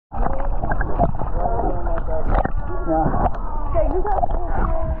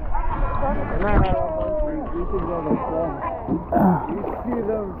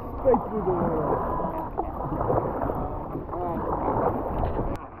straight through the water.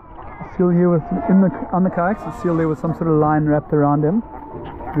 Seal here with on the kayaks. A seal there with some sort of line wrapped around him.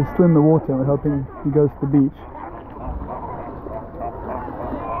 He's still in the water. We're hoping he goes to the beach.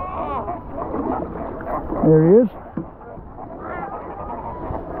 There he is.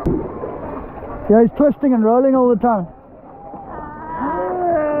 Yeah, he's twisting and rolling all the time.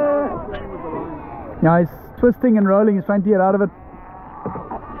 Yeah, he's twisting and rolling. He's trying to get out of it.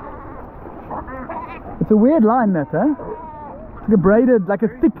 It's a weird line, that, huh? It's like a braided, like a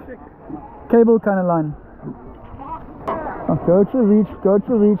thick cable kind of line. Oh, go to the reach, go to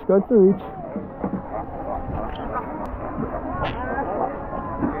the reach, go to the reach.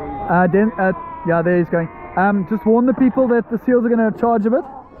 Yeah, there he's going. Just warn the people that the seals are going to charge a bit.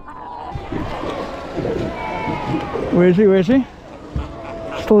 Where is he? Where is he?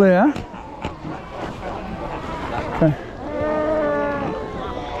 Still there? Okay.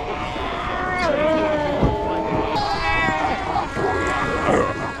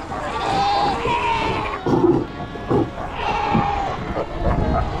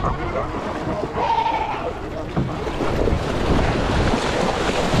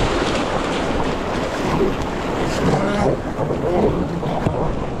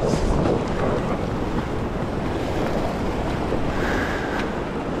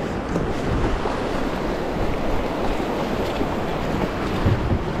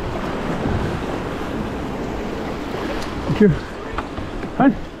 Thank you.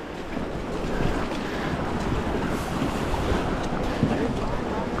 Fine.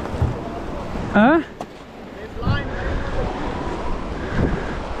 Huh?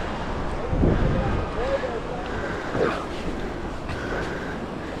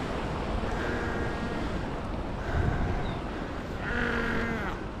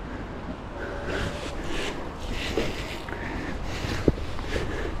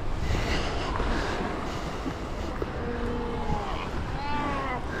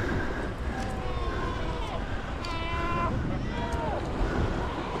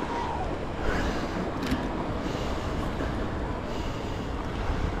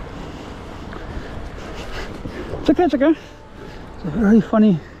 It's okay, it's okay. It's a very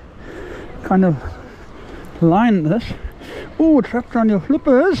funny kind of line, this. Oh, it's wrapped around your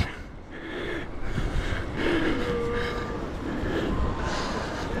flippers.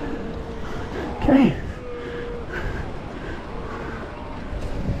 Okay.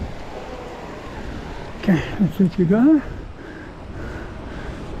 Okay, let's let you go.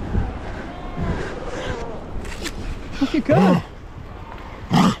 Off you go.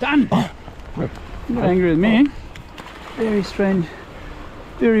 Done. Don't get angry with me. Very strange,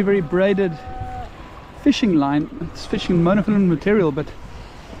 very, very braided fishing line. It's fishing monofilament material, but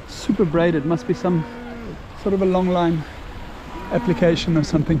super braided. Must be some sort of a long line application or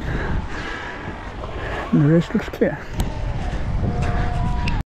something. And the rest looks clear.